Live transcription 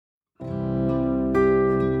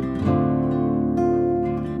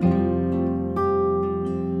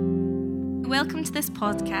welcome to this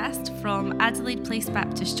podcast from Adelaide Place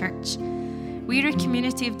Baptist Church. We are a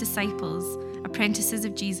community of disciples, apprentices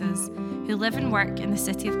of Jesus, who live and work in the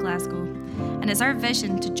city of Glasgow, and it's our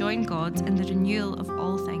vision to join God in the renewal of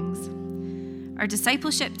all things. Our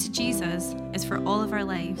discipleship to Jesus is for all of our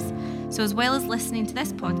lives, so as well as listening to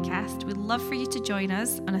this podcast, we'd love for you to join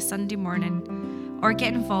us on a Sunday morning or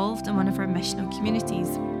get involved in one of our missional communities,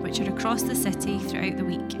 which are across the city throughout the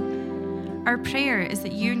week. Our prayer is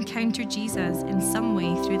that you encounter Jesus in some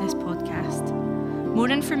way through this podcast. More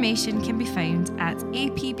information can be found at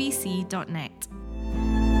apbc.net.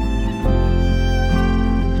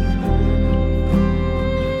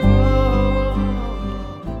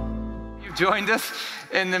 You've joined us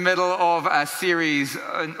in the middle of a series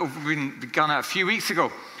we began a few weeks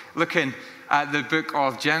ago, looking at the book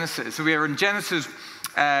of Genesis. So we are in Genesis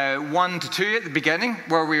 1 to 2 at the beginning,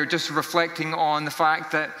 where we are just reflecting on the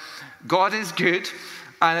fact that God is good,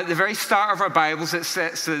 and at the very start of our Bibles it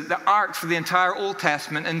sets the arc for the entire Old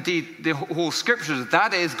Testament, indeed the whole Scriptures.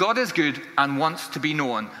 That is, God is good and wants to be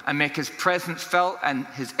known and make his presence felt and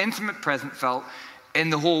his intimate presence felt in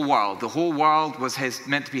the whole world. The whole world was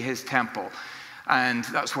meant to be his temple, and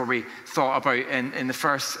that's what we thought about in the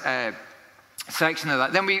first section of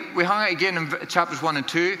that. Then we hung out again in chapters 1 and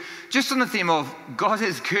 2, just on the theme of God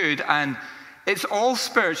is good, and it's all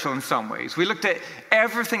spiritual in some ways. We looked at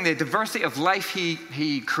everything, the diversity of life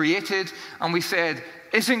he created, and we said,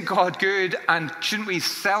 isn't God good, and shouldn't we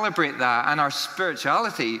celebrate that? And our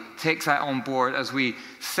spirituality takes that on board as we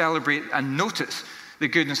celebrate and notice the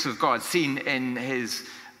goodness of God, seen in his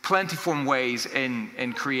plentiful ways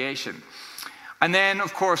in creation. And then,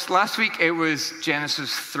 of course, last week it was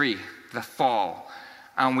Genesis 3, the fall.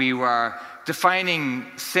 And we were defining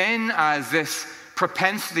sin as this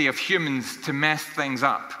propensity of humans to mess things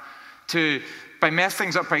up,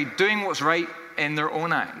 by doing what's right in their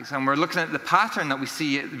own eyes. And we're looking at the pattern that we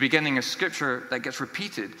see at the beginning of Scripture that gets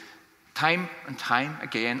repeated time and time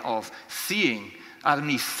again of seeing. Adam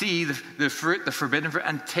and Eve see the fruit, the forbidden fruit,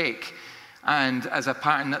 and take, and as a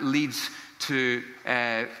pattern that leads to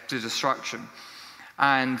destruction.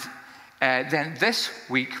 And then this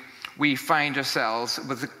week we find ourselves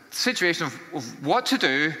with the situation of what to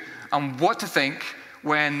do and what to think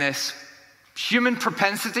when this human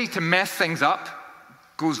propensity to mess things up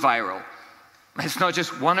goes viral. It's not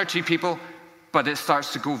just one or two people, but it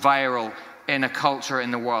starts to go viral in a culture in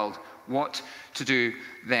the world. What to do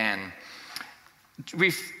then?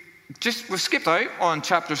 We've skipped out on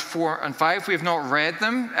chapters 4 and 5. We have not read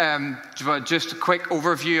them. But just a quick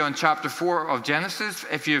overview on chapter 4 of Genesis,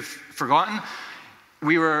 if you've forgotten.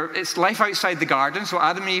 It's life outside the garden, so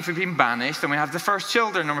Adam and Eve have been banished, and we have the first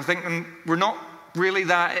children, and we're thinking we're not really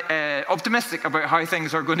that optimistic about how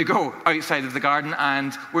things are going to go outside of the garden,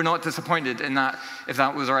 and we're not disappointed in that if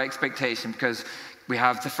that was our expectation, because we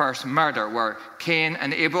have the first murder where Cain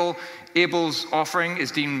and Abel's offering is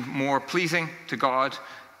deemed more pleasing to God.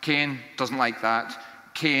 Cain doesn't like that.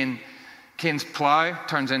 Cain's plow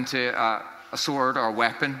turns into a sword or a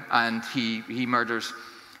weapon, and he murders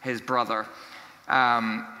his brother.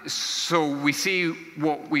 So we see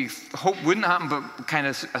what we hope wouldn't happen, but kind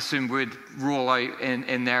of assume would roll out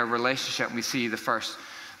in their relationship. We see the first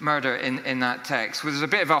murder in that text. There's a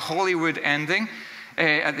bit of a Hollywood ending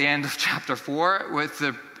at the end of chapter 4 with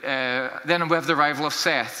then we have the arrival of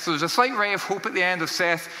Seth. So there's a slight ray of hope at the end of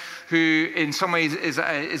Seth, who in some ways is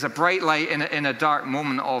a bright light in a dark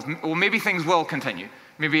moment of, well, maybe things will continue.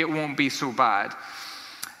 Maybe it won't be so bad.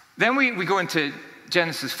 Then we go into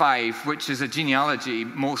Genesis 5, which is a genealogy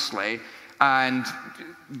mostly, and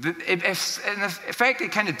in effect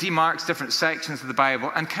it kind of demarks different sections of the Bible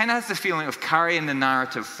and kind of has the feeling of carrying the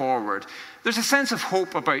narrative forward. There's a sense of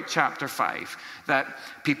hope about chapter 5, that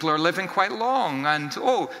people are living quite long, and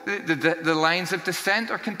the lines of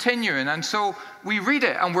descent are continuing, and so we read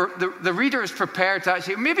it, and the reader is prepared to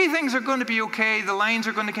actually, maybe things are going to be okay, the lines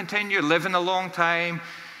are going to continue, living a long time,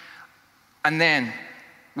 and then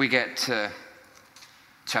we get to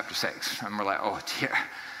chapter 6, and we're like, oh dear,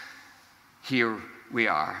 here we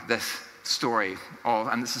are, this story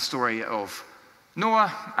and it's the story of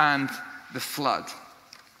Noah and the flood.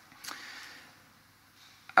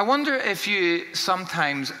 I wonder if you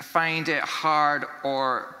sometimes find it hard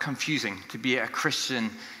or confusing to be a Christian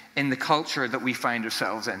in the culture that we find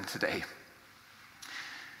ourselves in today.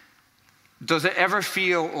 Does it ever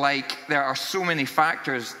feel like there are so many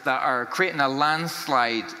factors that are creating a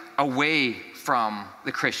landslide away from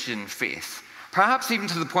the Christian faith? Perhaps even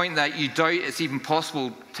to the point that you doubt it's even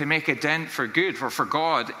possible to make a dent for good or for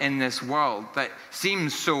God in this world that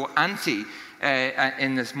seems so anti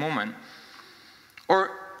in this moment.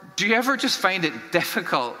 Or do you ever just find it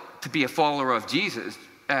difficult to be a follower of Jesus,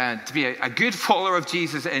 to be a good follower of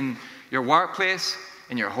Jesus in your workplace,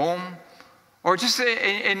 in your home, or just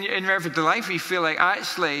in your everyday life, you feel like,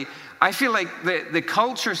 actually, I feel like the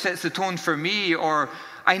culture sets the tone for me, or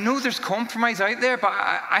I know there's compromise out there, but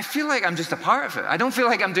I feel like I'm just a part of it. I don't feel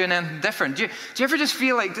like I'm doing anything different. Do you ever just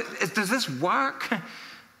feel like, does this work?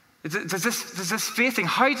 Does this faith thing,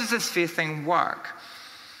 how does this faith thing work?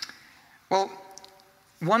 Well,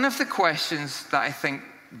 one of the questions that I think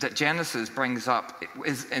that Genesis brings up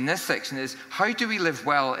is in this section is, how do we live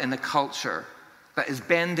well in a culture that is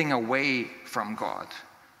bending away from God?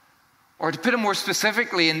 Or to put it more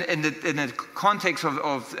specifically in the context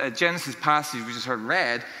of Genesis passage we just heard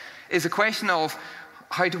read, is a question of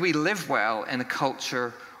how do we live well in a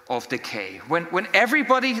culture of decay? When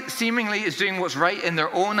everybody seemingly is doing what's right in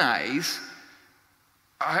their own eyes,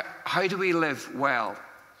 how do we live well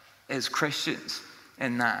as Christians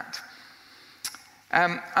in that?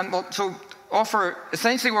 So offer,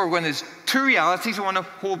 essentially what we're going to is two realities we want to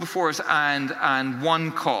hold before us and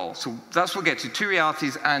one call. So that's what we'll get to, two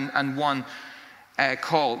realities and one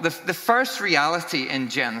call. The first reality in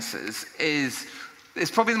Genesis is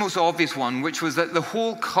probably the most obvious one, which was that the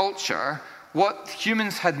whole culture, what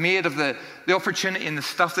humans had made of the opportunity and the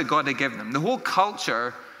stuff that God had given them, the whole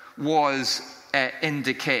culture was in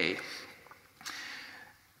decay.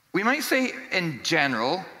 We might say in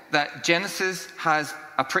general that Genesis has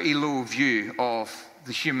a pretty low view of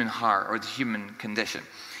the human heart or the human condition.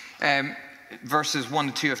 Verses 1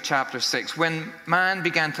 to 2 of chapter 6, when man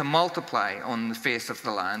began to multiply on the face of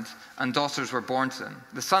the land and daughters were born to them,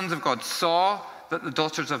 the sons of God saw that the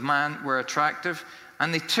daughters of man were attractive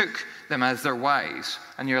and they took them as their wives.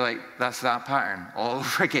 And you're like, that's that pattern all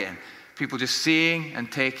over again. People just seeing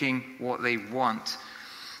and taking what they want.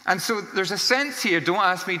 And so there's a sense here, don't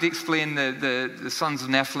ask me to explain the sons of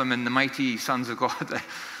Nephilim and the mighty sons of God.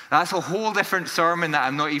 That's a whole different sermon that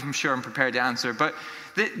I'm not even sure I'm prepared to answer. But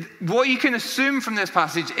what you can assume from this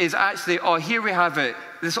passage is actually, here we have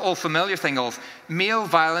this all familiar thing of male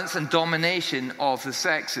violence and domination of the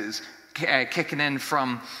sexes kicking in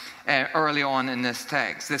from early on in this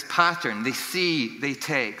text. This pattern, they see, they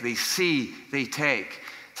take, they see, they take,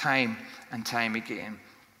 time and time again.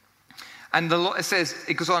 And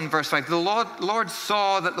it goes on in verse 5, the Lord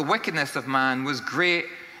saw that the wickedness of man was great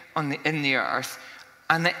in the earth,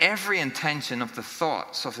 and that every intention of the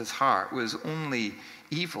thoughts of his heart was only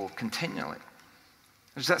evil continually.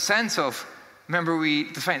 There's that sense of, remember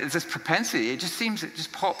we defined it as this propensity, it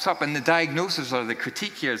just pops up, and the diagnosis or the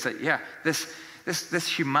critique here is that, this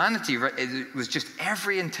humanity, it was just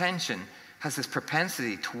every intention has this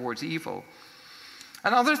propensity towards evil.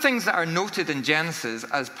 And other things that are noted in Genesis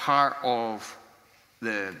as part of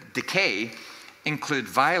the decay include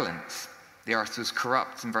violence. The earth was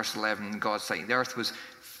corrupt in verse 11 in God's sight. The earth was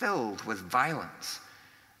filled with violence.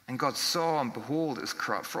 And God saw and behold it was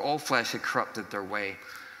corrupt, for all flesh had corrupted their way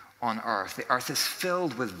on earth. The earth is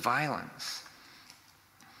filled with violence.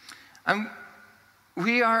 And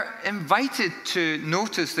we are invited to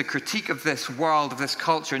notice the critique of this world, of this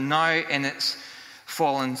culture, now in its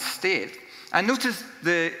fallen state. And notice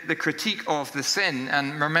the critique of the sin.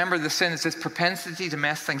 And remember, the sin is this propensity to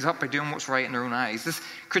mess things up by doing what's right in their own eyes. This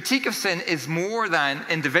critique of sin is more than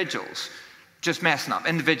individuals just messing up,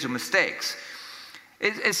 individual mistakes.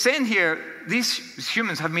 It's saying here, these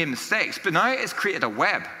humans have made mistakes, but now it's created a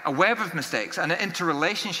web of mistakes and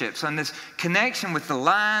interrelationships, and this connection with the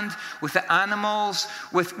land, with the animals,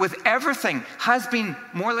 with everything has been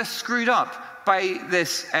more or less screwed up by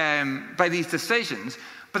these decisions.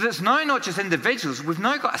 But it's now not just individuals. We've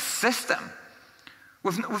now got a system.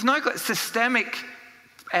 We've now got systemic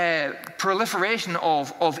proliferation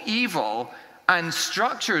of evil and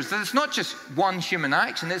structures. That it's not just one human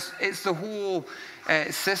action. It's the whole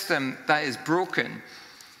system that is broken.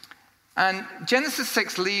 And Genesis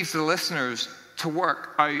 6 leaves the listeners to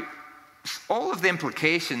work out all of the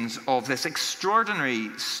implications of this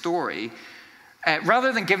extraordinary story.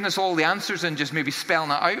 Rather than giving us all the answers and just maybe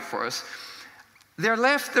spelling it out for us,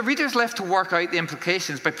 the reader's left to work out the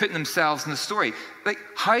implications by putting themselves in the story. Like,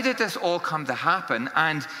 how did this all come to happen?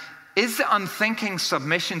 And is the unthinking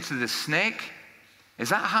submission to the snake, is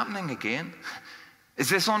that happening again? Is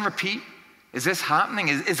this on repeat? Is this happening?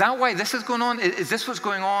 Is that why this is going on? Is this what's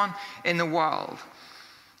going on in the world?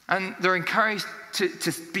 And they're encouraged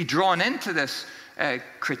to be drawn into this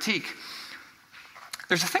critique.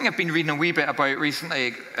 There's a thing I've been reading a wee bit about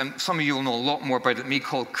recently, and some of you will know a lot more about it than me,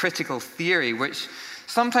 called critical theory, which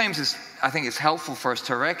sometimes I think it's helpful for us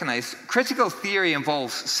to recognize. Critical theory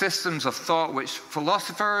involves systems of thought which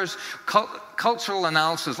philosophers, cultural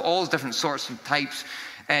analysis of all different sorts and types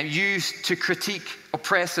used to critique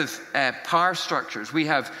oppressive power structures. We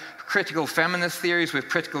have critical feminist theories, we have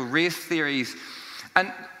critical race theories.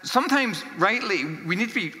 And sometimes, rightly, we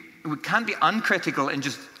can't be uncritical in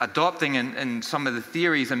just adopting in some of the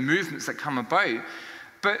theories and movements that come about.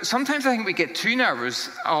 But sometimes I think we get too nervous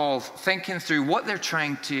of thinking through what they're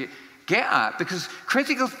trying to get at, because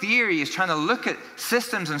critical theory is trying to look at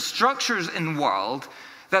systems and structures in the world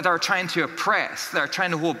that are trying to oppress, that are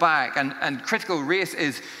trying to hold back, and critical race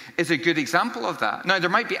is a good example of that. Now, there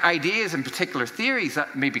might be ideas and particular theories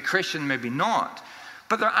that may be Christian, maybe not,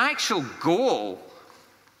 but their actual goal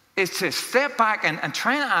is to step back and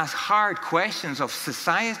try and ask hard questions of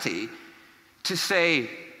society to say,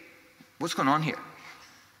 what's going on here?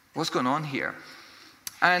 What's going on here?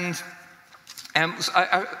 And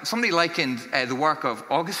somebody likened the work of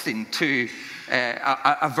Augustine to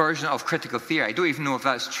a version of critical theory. I don't even know if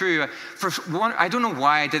that's true. I don't know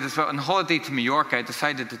why I did this, but on holiday to Mallorca, I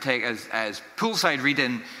decided to take as poolside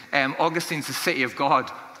reading Augustine's The City of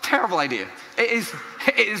God. Terrible idea. It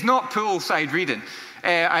is not poolside reading.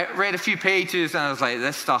 I read a few pages and I was like,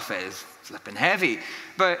 this stuff is flipping heavy.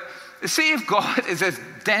 But The City of God is this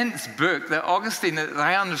dense book that Augustine, that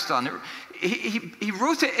I understand, he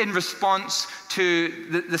wrote it in response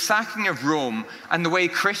to the sacking of Rome and the way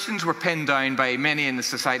Christians were pinned down by many in the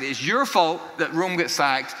society. It's your fault that Rome got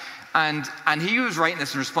sacked. And he was writing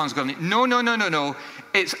this in response, going, no.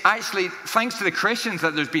 It's actually thanks to the Christians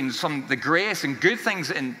that there's been the grace and good things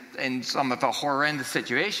in some of the horrendous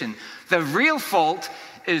situation. The real fault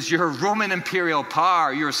is your Roman imperial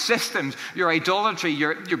power, your systems, your idolatry,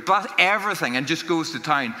 your everything, and just goes to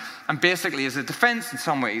town. And basically is a defense in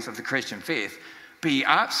some ways of the Christian faith. But he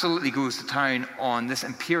absolutely goes to town on this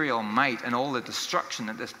imperial might and all the destruction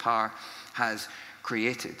that this power has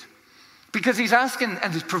created. Because he's asking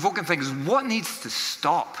and he's provoking things, what needs to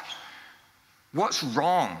stop? What's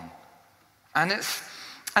wrong? And it's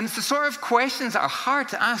the sort of questions that are hard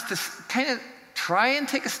to ask, to kind of try and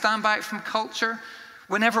take a stand back from culture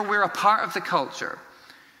whenever we're a part of the culture.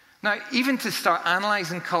 Now, even to start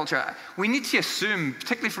analyzing culture, we need to assume,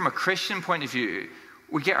 particularly from a Christian point of view,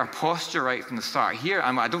 we get our posture right from the start. Here,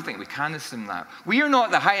 I don't think we can assume that. We are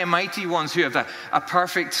not the high and mighty ones who have a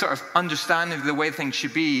perfect sort of understanding of the way things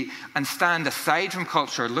should be and stand aside from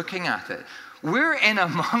culture looking at it. We're in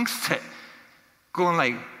amongst it, going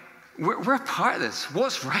like, we're a part of this.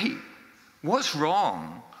 What's right? What's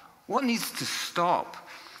wrong? What needs to stop?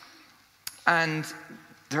 And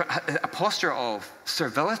a posture of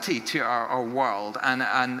servility to our world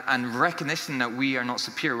and recognition that we are not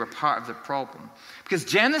superior, we're part of the problem. Because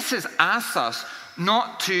Genesis asks us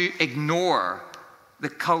not to ignore the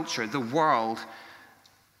culture, the world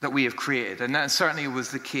that we have created. And that certainly was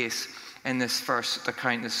the case in this first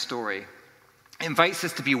account, this story. It invites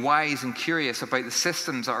us to be wise and curious about the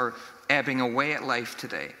systems that are ebbing away at life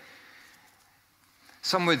today.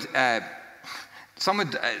 Some would, I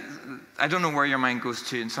don't know where your mind goes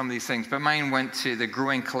to in some of these things, but mine went to the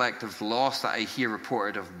growing collective loss that I hear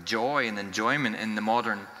reported of joy and enjoyment in the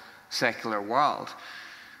modern secular world.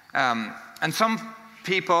 And some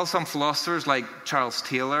people, some philosophers like Charles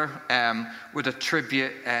Taylor would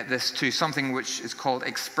attribute this to something which is called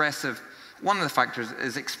expressive. One of the factors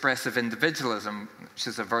is expressive individualism, which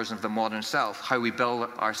is a version of the modern self, how we build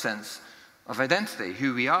our sense of identity,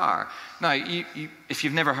 who we are. Now, if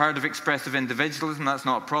you've never heard of expressive individualism, that's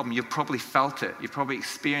not a problem. You've probably felt it. You've probably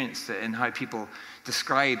experienced it in how people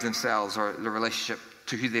describe themselves or their relationship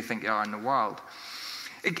to who they think they are in the world.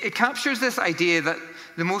 It captures this idea that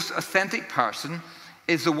the most authentic person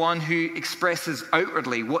is the one who expresses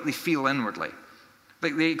outwardly what they feel inwardly.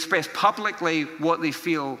 Like they express publicly what they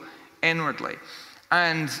feel inwardly.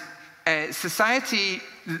 And society,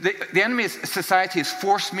 the enemy of society has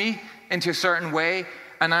forced me into a certain way,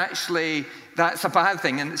 and actually that's a bad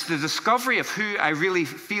thing. And it's the discovery of who I really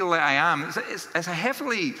feel that I am. It's a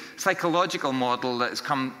heavily psychological model that has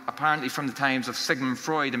come apparently from the times of Sigmund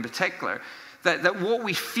Freud in particular, that what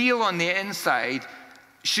we feel on the inside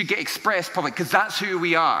should get expressed publicly, because that's who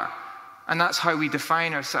we are, and that's how we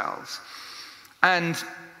define ourselves. And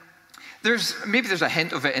there's a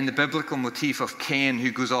hint of it in the biblical motif of Cain,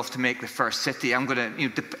 who goes off to make the first city. I'm going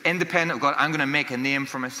to, independent of God, I'm going to make a name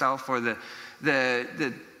for myself. Or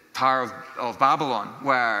the Tower of Babylon,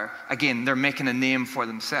 where again they're making a name for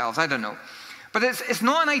themselves. I don't know, but it's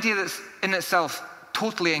not an idea that's in itself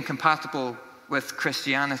totally incompatible with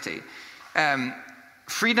Christianity.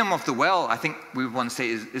 Freedom of the will, I think we want to say,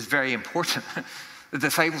 is very important. The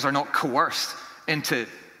disciples are not coerced into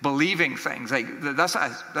believing things. Like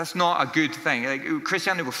that's not a good thing. Like,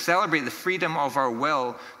 Christianity will celebrate the freedom of our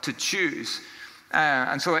will to choose.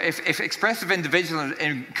 And so if expressive individualism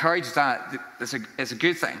encourages that, it's a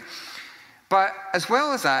good thing. But as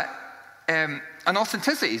well as that, an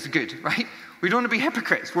authenticity is good, right? We don't want to be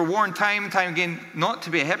hypocrites. We're warned time and time again not to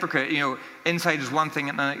be a hypocrite. Inside is one thing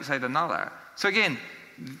and outside another. So again,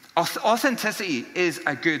 authenticity is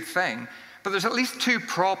a good thing. But there's at least two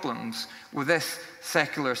problems with this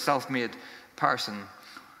secular, self-made person.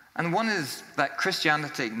 And one is that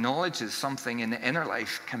Christianity acknowledges something in the inner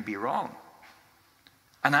life can be wrong,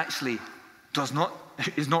 and actually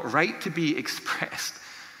is not right to be expressed.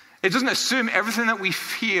 It doesn't assume everything that we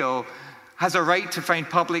feel has a right to find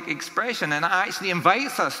public expression, and it actually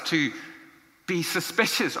invites us to be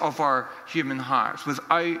suspicious of our human hearts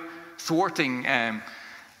without thwarting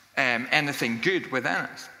anything good within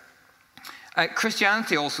us.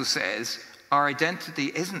 Christianity also says our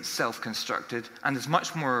identity isn't self-constructed and is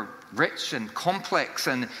much more rich and complex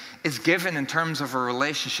and is given in terms of our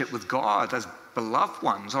relationship with God as beloved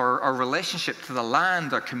ones, or our relationship to the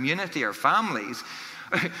land, our community, our families,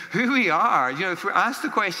 who we are. If we ask the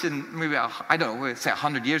question, maybe, I don't know, say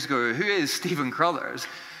 100 years ago, who is Stephen Crothers?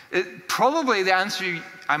 Probably the answer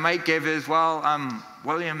I might give is, well, I'm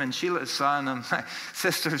William and Sheila's son, and my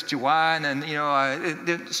sister's Joanne, and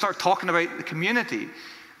they start talking about the community.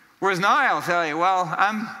 Whereas now I'll tell you, well,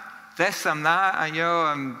 I'm this, I'm that,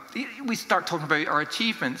 and we start talking about our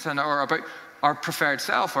achievements or about our preferred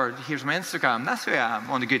self, or here's my Instagram, that's who I am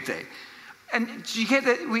on a good day. And you get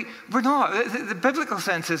that we're not. The biblical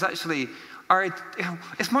sense is actually,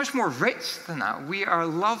 it's much more rich than that. We are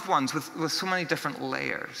loved ones with so many different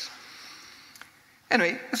layers.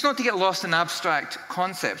 Anyway, it's not to get lost in abstract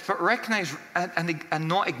concepts, but recognize and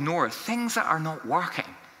not ignore things that are not working.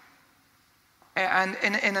 And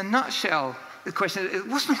in a nutshell, the question is,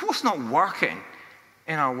 what's not working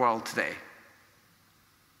in our world today?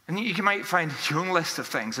 And you might find your own list of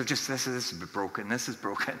things of just this is broken, this is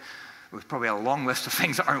broken. There's probably a long list of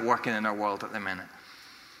things that aren't working in our world at the minute.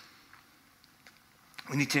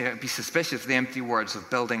 We need to be suspicious of the empty words of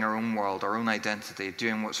building our own world, our own identity,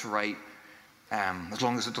 doing what's right, as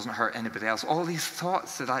long as it doesn't hurt anybody else. All these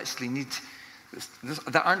thoughts that actually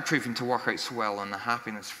that aren't proving to work out so well on the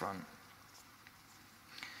happiness front.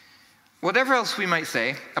 Whatever else we might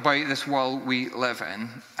say about this world we live in,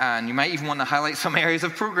 and you might even want to highlight some areas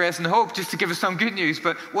of progress and hope just to give us some good news,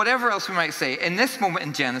 but whatever else we might say, in this moment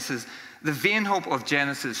in Genesis, the vain hope of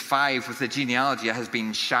Genesis 5 with the genealogy has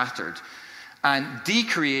been shattered, and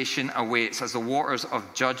decreation awaits as the waters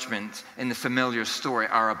of judgment in the familiar story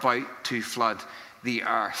are about to flood the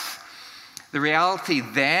earth. The reality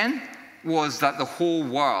then was that the whole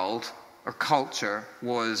world or culture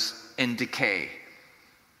was in decay.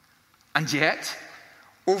 And yet,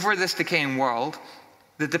 over this decaying world,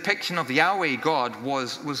 the depiction of Yahweh God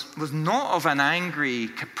was not of an angry,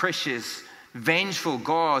 capricious, vengeful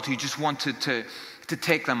God who just wanted to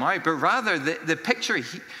take them out, but rather the picture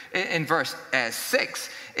in verse 6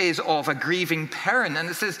 is of a grieving parent. And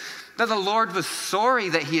it says that the Lord was sorry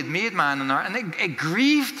that he had made man on earth, and it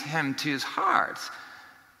grieved him to his heart.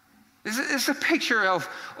 It's a picture of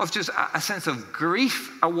just a sense of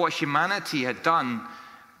grief at what humanity had done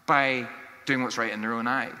by doing what's right in their own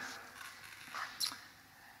eyes.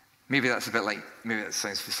 Maybe that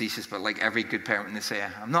sounds facetious, but like every good parent, when they say,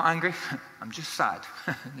 I'm not angry, I'm just sad.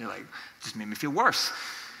 And you're like, it just made me feel worse.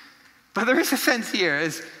 But there is a sense here,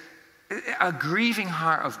 is a grieving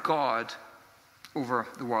heart of God over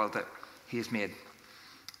the world that he has made.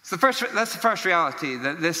 So that's the first reality,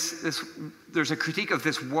 that there's a critique of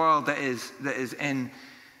this world that is in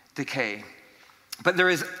decay. But there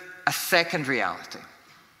is a second reality.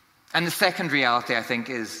 And the second reality, I think,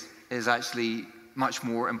 is actually much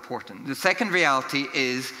more important. The second reality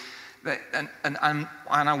is that, and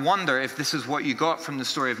I wonder if this is what you got from the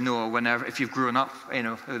story of Noah if you've grown up,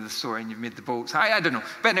 with the story and you've made the boats. I don't know.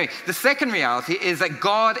 But anyway, the second reality is that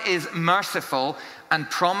God is merciful and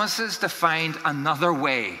promises to find another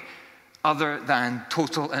way other than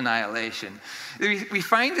total annihilation. We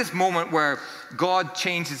find this moment where God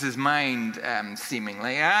changes his mind,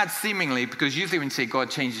 seemingly. I add seemingly because usually when you say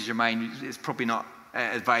God changes your mind, it's probably not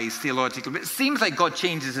advised theologically, but it seems like God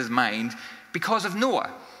changes his mind because of Noah.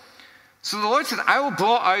 So the Lord says, I will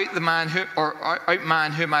blot out man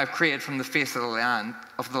whom I have created from the face of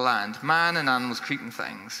the land, man and animals, creeping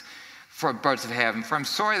things, for birds of heaven, for I'm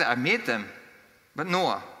sorry that I made them. But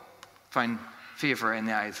Noah found favor in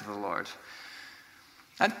the eyes of the Lord.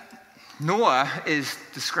 And Noah is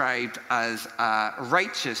described as a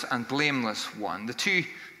righteous and blameless one. The two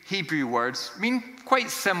Hebrew words mean quite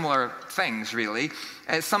similar things, really.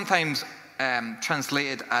 It's sometimes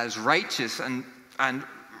translated as righteous, and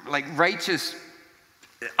like righteous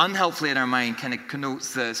unhelpfully in our mind kind of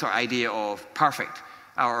connotes the sort of idea of perfect,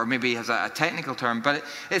 or maybe has a technical term, but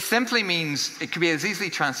it simply means, it could be as easily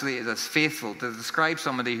translated as faithful, to describe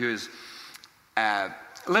somebody who is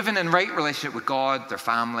living in right relationship with God, their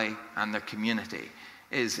family, and their community,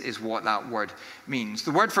 is what that word means.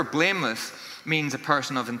 The word for blameless means a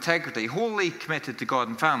person of integrity, wholly committed to God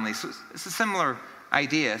and family. So it's a similar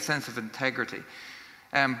idea, a sense of integrity.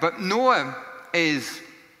 But Noah is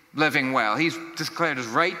living well. He's declared as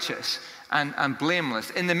righteous and blameless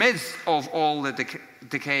in the midst of all the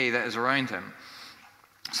decay that is around him.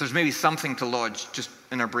 So there's maybe something to lodge just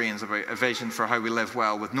in our brains about a vision for how we live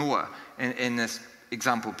well with Noah in this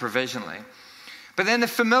example provisionally. But then the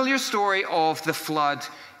familiar story of the flood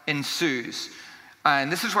ensues.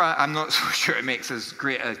 And this is where I'm not so sure it makes as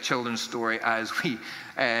great a children's story as we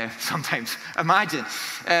sometimes imagine.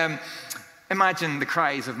 Imagine the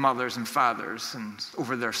cries of mothers and fathers and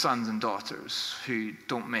over their sons and daughters who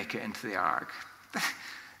don't make it into the ark.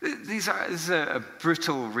 This is a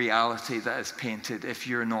brutal reality that is painted if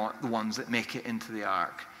you're not the ones that make it into the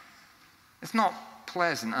ark. It's not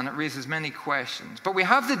pleasant, and it raises many questions. But we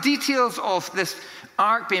have the details of this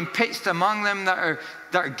ark being pitched among them that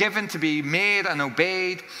are given to be made and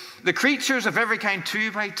obeyed. The creatures of every kind,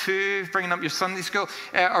 2 by 2, bringing up your Sunday school,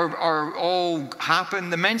 are all happen.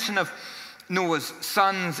 The mention of Noah's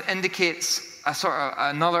sons indicates a sort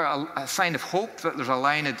of a sign of hope that there's a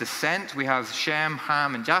line of descent. We have Shem,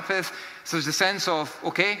 Ham, and Japheth. So there's a sense of,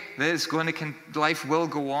 okay, life will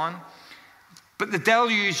go on. But the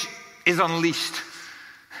deluge is unleashed.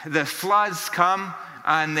 The floods come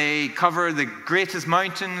and they cover the greatest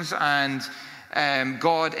mountains, and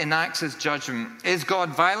God enacts his judgment. Is God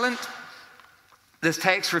violent? This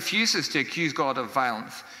text refuses to accuse God of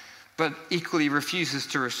violence, but equally refuses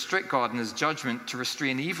to restrict God in his judgment to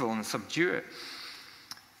restrain evil and subdue it.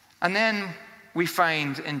 And then we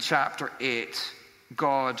find in chapter 8,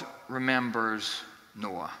 God remembers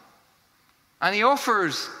Noah. And he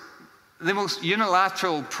offers the most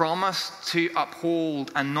unilateral promise to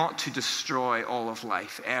uphold and not to destroy all of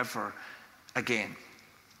life ever again.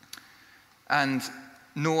 And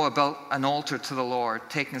Noah built an altar to the Lord,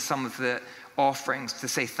 taking some of the offerings to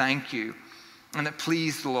say thank you. And it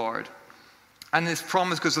pleased the Lord. And this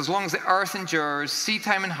promise goes, as long as the earth endures, seed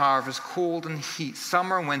time and harvest, cold and heat,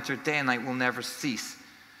 summer and winter, day and night will never cease.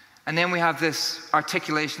 And then we have this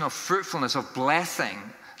articulation of fruitfulness, of blessing,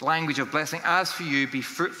 language of blessing. As for you, be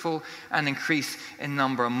fruitful and increase in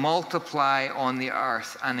number, multiply on the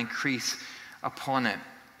earth and increase upon it.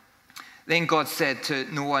 Then God said to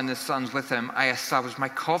Noah and his sons with him, I establish my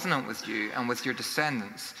covenant with you and with your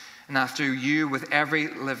descendants, and after you with every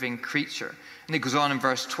living creature. And it goes on in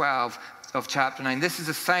verse 12 of chapter 9. This is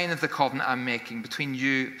a sign of the covenant I'm making between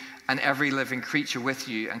you and every living creature with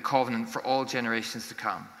you, and covenant for all generations to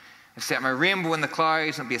come. I've set my rainbow in the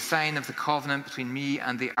clouds, and it'll be a sign of the covenant between me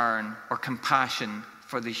and the urn, or compassion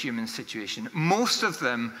for the human situation. Most of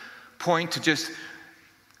them point to just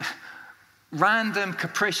random,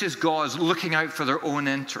 capricious gods looking out for their own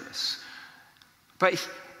interests. But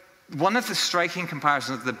one of the striking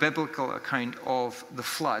comparisons of the biblical account of the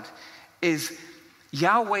flood is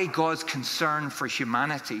Yahweh God's concern for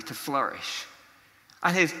humanity to flourish,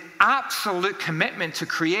 and his absolute commitment to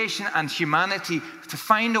creation and humanity to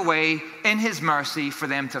find a way in his mercy for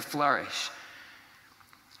them to flourish.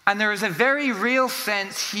 And there is a very real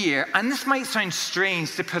sense here, and this might sound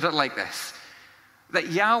strange to put it like this,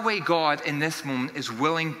 that Yahweh God in this moment is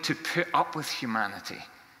willing to put up with humanity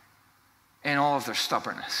in all of their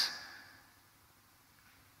stubbornness.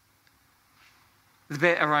 The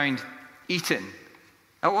bit around eating,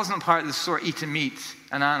 that wasn't part of the story, eating meat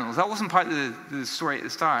and animals. That wasn't part of the story at the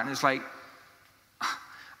start. And it's like,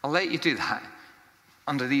 I'll let you do that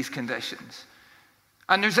under these conditions.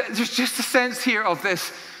 And there's just a sense here of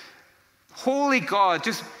this holy God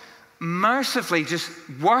just mercifully just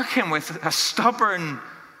working with a stubborn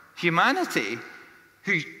humanity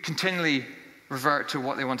who continually revert to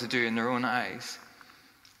what they want to do in their own eyes.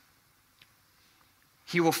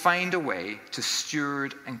 He will find a way to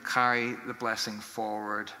steward and carry the blessing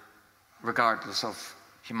forward regardless of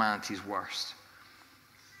humanity's worst.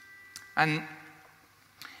 And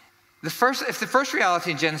if the first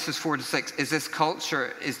reality in Genesis 4-6 is this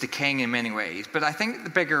culture is decaying in many ways, but I think the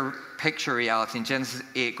bigger picture reality in Genesis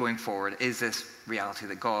 8 going forward is this reality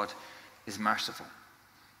that God is merciful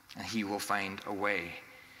and he will find a way.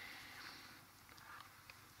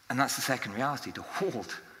 And that's the second reality, to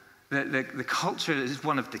hold. The culture is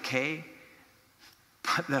one of decay,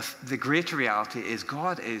 but the greater reality is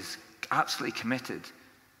God is absolutely committed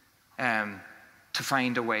to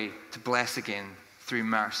find a way to bless again through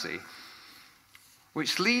mercy.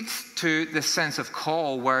 which leads to this sense of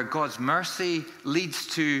call where God's mercy leads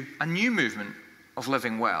to a new movement of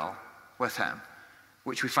living well with him,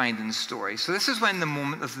 which we find in the story. So this is when the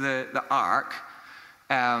moment of the ark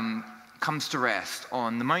comes to rest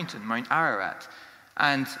on the mountain, Mount Ararat.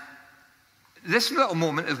 And this little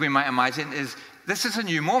moment, as we might imagine, this is a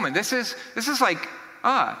new moment. This is like,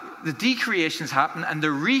 the decreation has happened and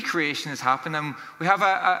the recreation has happened, and we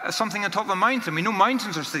have something on top of a mountain. We know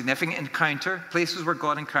mountains are significant encounter, places where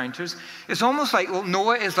God encounters. It's almost like, well,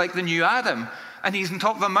 Noah is like the new Adam, and he's on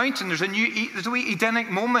top of a mountain. There's a wee Edenic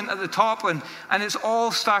moment at the top, and it's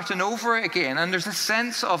all starting over again. And there's a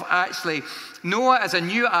sense of actually Noah as a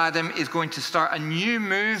new Adam is going to start a new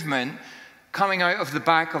movement coming out of the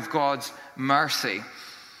back of God's mercy.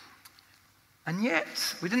 And yet,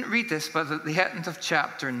 we didn't read this, but at the end of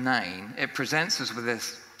chapter 9, it presents us with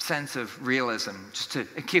this sense of realism, just in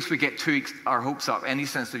case we get our hopes up, any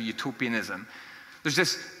sense of utopianism. There's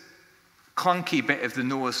this clunky bit of the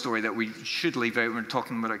Noah story that we should leave out when we're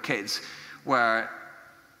talking about our kids, where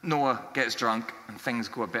Noah gets drunk and things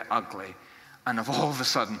go a bit ugly. And all of a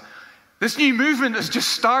sudden, this new movement has just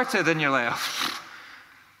started, and you're like,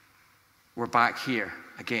 we're back here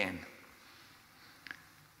again.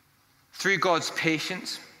 Through God's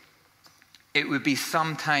patience, it would be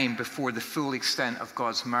some time before the full extent of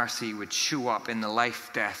God's mercy would show up in the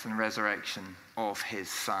life, death, and resurrection of his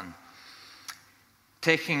Son.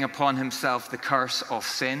 Taking upon himself the curse of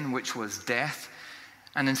sin, which was death,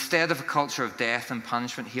 and instead of a culture of death and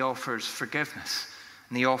punishment, he offers forgiveness,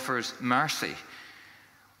 and he offers mercy,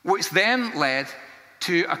 which then led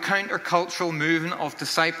to a countercultural movement of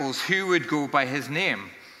disciples who would go by his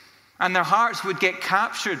name. And their hearts would get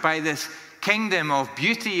captured by this kingdom of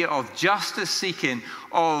beauty, of justice seeking,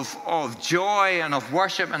 of joy and of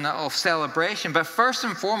worship and of celebration. But first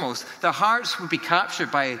and foremost, their hearts would be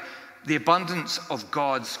captured by the abundance of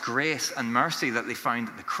God's grace and mercy that they found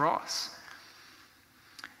at the cross.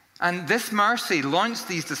 And this mercy launched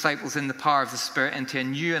these disciples in the power of the Spirit into a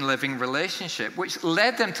new and living relationship, which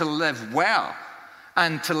led them to live well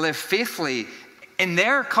and to live faithfully in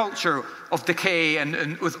their culture of decay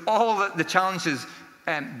and with all the challenges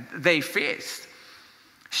they faced.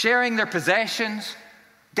 Sharing their possessions,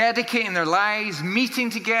 dedicating their lives,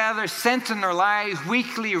 meeting together, centering their lives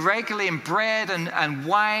weekly, regularly in bread and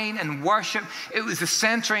wine and worship. It was the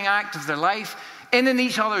centering act of their life, in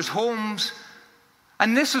each other's homes.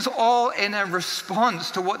 And this was all in a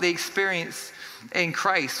response to what they experienced in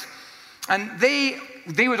Christ. And they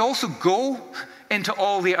would also go into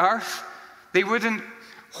all the earth. They wouldn't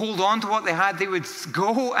hold on to what they had. They would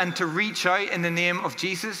go and to reach out in the name of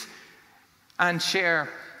Jesus and share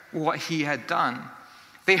what he had done.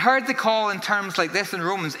 They heard the call in terms like this in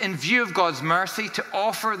Romans, in view of God's mercy, to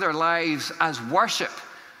offer their lives as worship.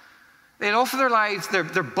 They'd offer their lives, their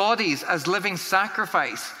bodies, as living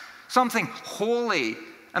sacrifice, something holy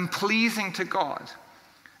and pleasing to God.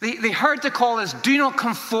 They heard the call as, do not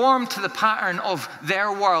conform to the pattern of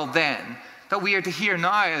their world then, that we are to hear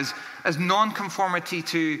now as non-conformity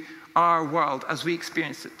to our world as we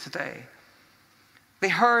experience it today. They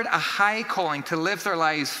heard a high calling to live their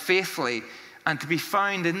lives faithfully and to be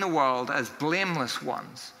found in the world as blameless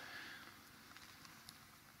ones.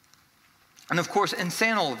 And of course, in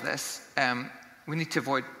saying all of this, we need to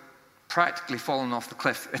avoid practically falling off the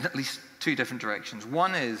cliff in at least two different directions.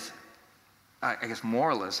 One is, I guess,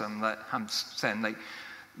 moralism, that I'm saying, like,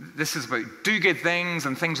 this is about do good things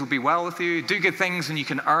and things will be well with you. Do good things and you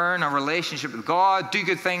can earn a relationship with God. Do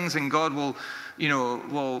good things and God will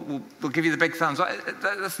give you the big thumbs up.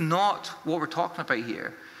 That's not what we're talking about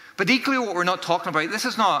here. But equally what we're not talking about, this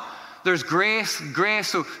is not, there's grace,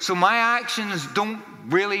 so my actions don't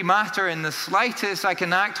really matter in the slightest. I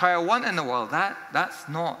can act how I want in the world. That's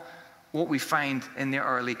not what we find in the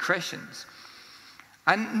early Christians.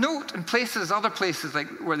 And note in other places like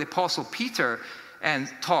where the Apostle Peter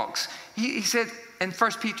talks, he said in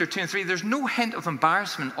 1 Peter 2 and 3, there's no hint of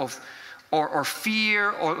embarrassment or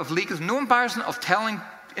fear or of legalism, no embarrassment of telling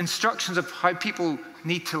instructions of how people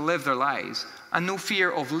need to live their lives, and no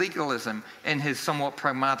fear of legalism in his somewhat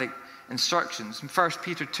pragmatic instructions. In 1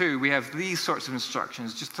 Peter 2, we have these sorts of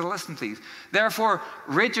instructions, just to listen to these. Therefore,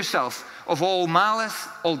 rid yourself of all malice,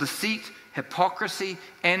 all deceit, hypocrisy,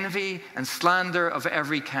 envy, and slander of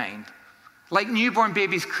every kind. Like newborn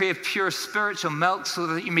babies, crave pure spiritual milk so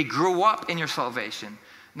that you may grow up in your salvation,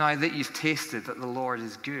 now that you've tasted that the Lord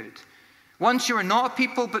is good. Once you were not a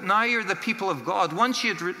people, but now you're the people of God. Once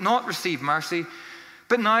you had not received mercy,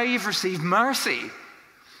 but now you've received mercy.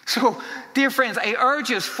 So, dear friends, I urge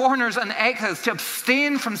you as foreigners and exiles to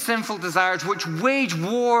abstain from sinful desires which wage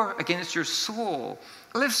war against your soul.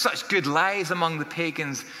 Live such good lives among the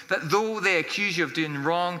pagans that though they accuse you of doing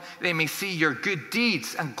wrong, they may see your good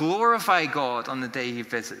deeds and glorify God on the day he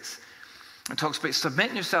visits. It talks about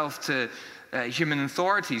submitting yourself to human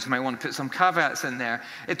authorities. You might want to put some caveats in there.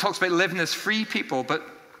 It talks about living as free people, but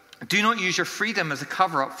do not use your freedom as a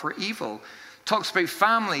cover-up for evil. It talks about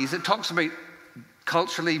families. It talks about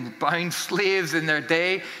culturally bound slaves in their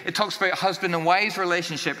day. It talks about husband and wives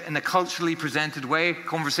relationship in a culturally presented way.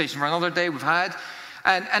 Conversation for another day we've had.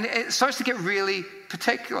 And it starts to get really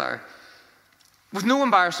particular. With no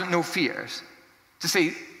embarrassment, no fears. To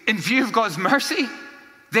say, in view of God's mercy,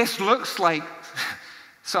 this looks like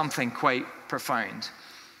something quite profound.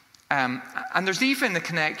 And there's even the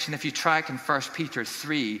connection, if you track in 1 Peter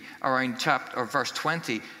 3, around verse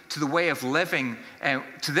 20, to the way of living,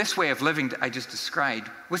 to this way of living that I just described,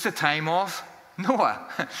 with the time of Noah.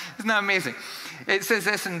 Isn't that amazing? It says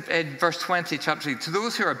this in verse 20, chapter 3, to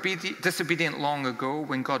those who are disobedient long ago,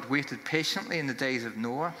 when God waited patiently in the days of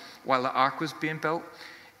Noah, while the ark was being built,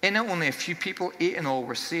 in it only a few people, 8 in all,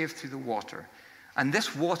 were saved through the water. And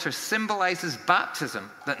this water symbolizes baptism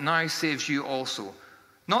that now saves you also.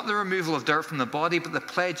 Not the removal of dirt from the body, but the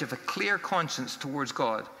pledge of a clear conscience towards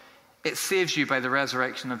God. It saves you by the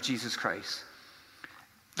resurrection of Jesus Christ.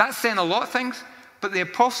 That's saying a lot of things, but the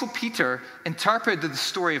Apostle Peter interpreted the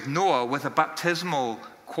story of Noah with a baptismal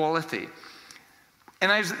quality.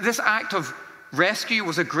 And this act of rescue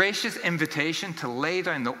was a gracious invitation to lay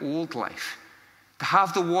down the old life, to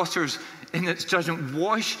have the waters in its judgment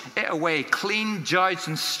wash it away, clean, judged,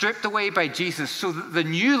 and stripped away by Jesus, so that the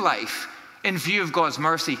new life, in view of God's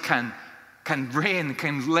mercy, can reign,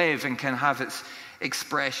 can live, and can have its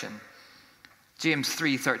expression. James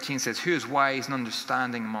 3:13 says, who is wise and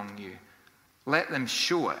understanding among you? Let them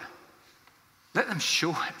show it. Let them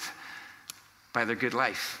show it by their good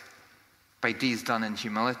life, by deeds done in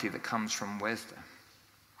humility that comes from wisdom.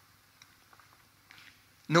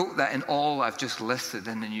 Note that in all I've just listed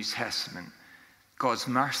in the New Testament, God's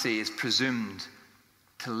mercy is presumed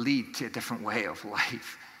to lead to a different way of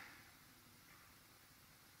life.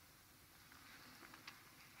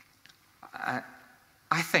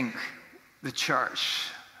 I think the church,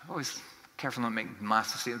 always careful not to make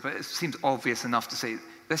massive statements, but it seems obvious enough to say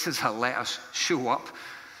this is a let us show up,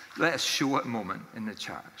 let us show it moment in the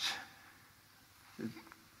church.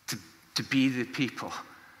 To be the people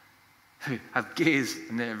who have gazed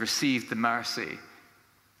and they have received the mercy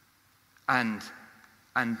and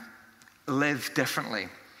live differently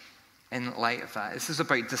in light of that. This is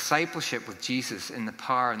about discipleship with Jesus in the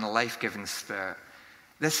power and the life-giving Spirit.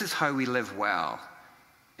 This is how we live well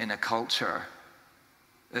in a culture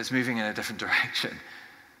that's moving in a different direction,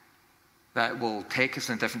 that will take us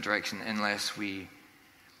in a different direction unless we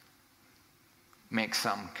make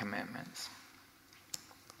some commitments.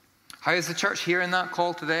 How is the church hearing that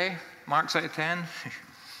call today? Marks out of 10?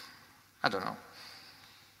 I don't know.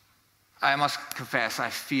 I must confess, I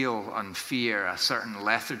feel and fear a certain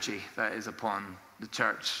lethargy that is upon the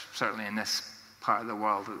church, certainly in this part of the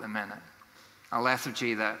world at the minute. A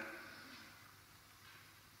lethargy that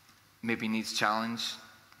maybe needs challenge,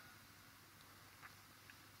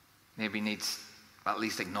 maybe needs at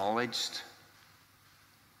least acknowledged.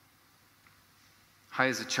 How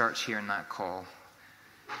is the church hearing that call?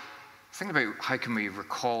 Think about how can we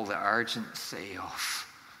recall the urgency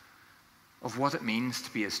of what it means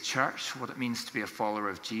to be his church, what it means to be a follower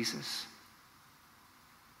of Jesus.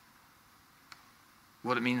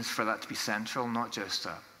 What it means for that to be central, not just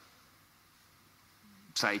a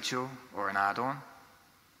sideshow or an add-on.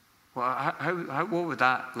 Well, what would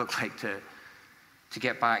that look like to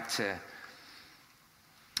get back to,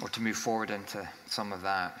 or to move forward into some of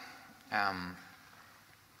that?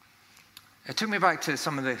 It took me back to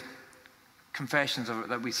some of the confessions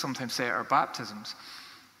that we sometimes say at our baptisms.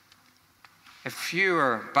 If you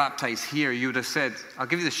were baptized here, you would have said, I'll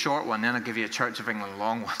give you the short one, then I'll give you a Church of England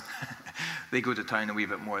long one. They go to town a wee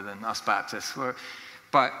bit more than us Baptists.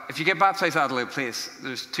 But if you get baptized at Adelaide Place,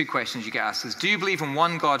 there's 2 questions you get asked. Is, do you believe in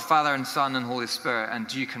one God, Father and Son and Holy Spirit? And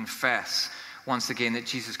do you confess, once again, that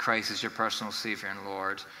Jesus Christ is your personal Savior and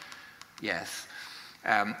Lord? Yes.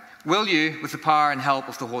 Will you, with the power and help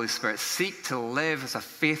of the Holy Spirit, seek to live as a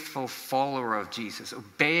faithful follower of Jesus,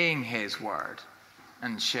 obeying his word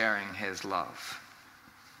and sharing his love?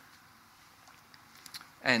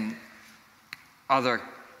 And other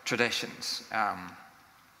traditions.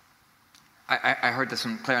 I heard this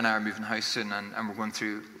when Claire and I are moving house soon, and we're going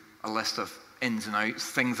through a list of ins and outs,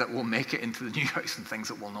 things that will make it into the new house and things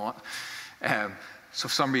that will not. So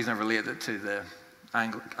for some reason I related it to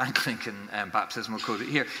Anglican baptismal code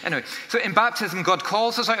here. Anyway, so in baptism, God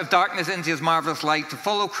calls us out of darkness into his marvelous light. To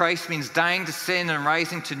follow Christ means dying to sin and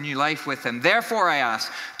rising to new life with him. Therefore, I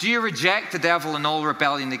ask, do you reject the devil and all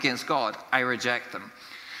rebellion against God? I reject them.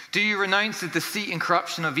 Do you renounce the deceit and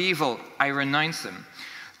corruption of evil? I renounce them.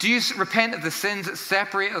 Do you repent of the sins that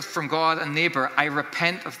separate us from God and neighbor? I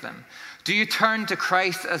repent of them. Do you turn to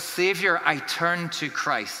Christ as Savior? I turn to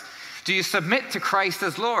Christ. Do you submit to Christ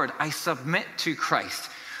as Lord? I submit to Christ.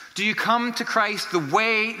 Do you come to Christ the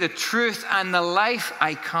way, the truth, and the life?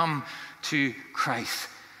 I come to Christ.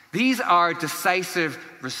 These are decisive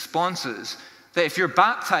responses that if you're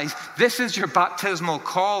baptized, this is your baptismal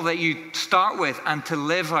call that you start with and to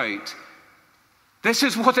live out. This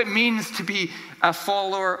is what it means to be a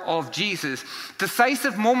follower of Jesus.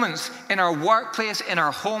 Decisive moments in our workplace, in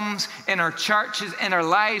our homes, in our churches, in our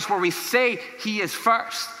lives where we say he is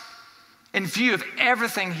first in view of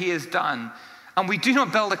everything he has done. And we do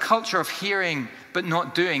not build a culture of hearing but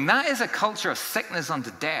not doing. That is a culture of sickness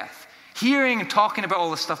unto death. Hearing and talking about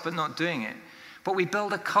all this stuff but not doing it. But we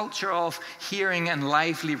build a culture of hearing and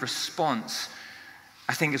lively response.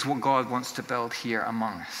 I think is what God wants to build here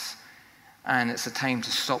among us. And it's a time to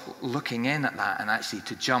stop looking in at that and actually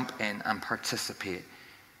to jump in and participate,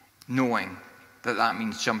 knowing that that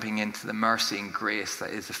means jumping into the mercy and grace that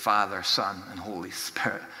is the Father, Son, and Holy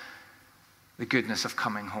Spirit. The goodness of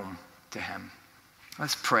coming home to him.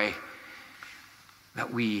 Let's pray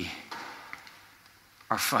that we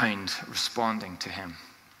are found responding to him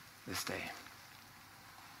this day.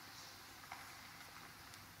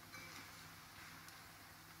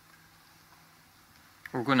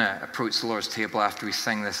 We're going to approach the Lord's table after we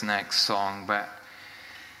sing this next song, but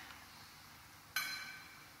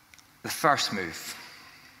the first move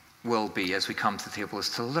will be, as we come to the table, is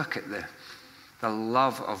to look at the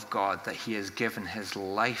love of God that he has given his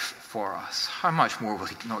life for us. How much more will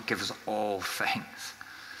he not give us all things?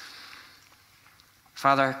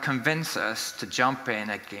 Father, convince us to jump in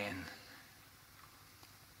again,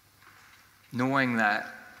 knowing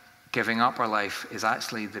that giving up our life is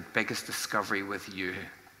actually the biggest discovery with you,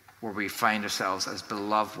 where we find ourselves as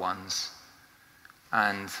beloved ones.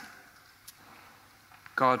 And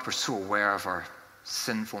God, we're so aware of our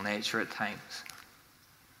sinful nature at times,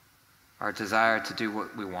 our desire to do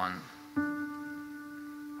what we want.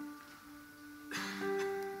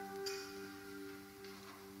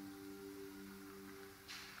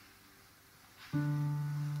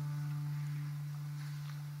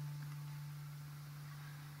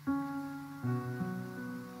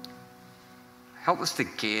 Help us to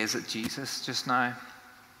gaze at Jesus just now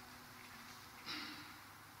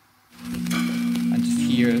and just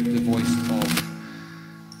hear the voice of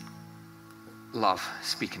love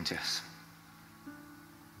speaking to us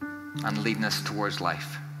and leading us towards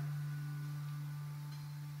life.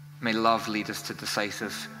 May love lead us to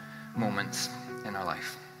decisive moments in our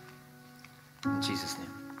life. In Jesus'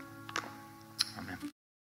 name.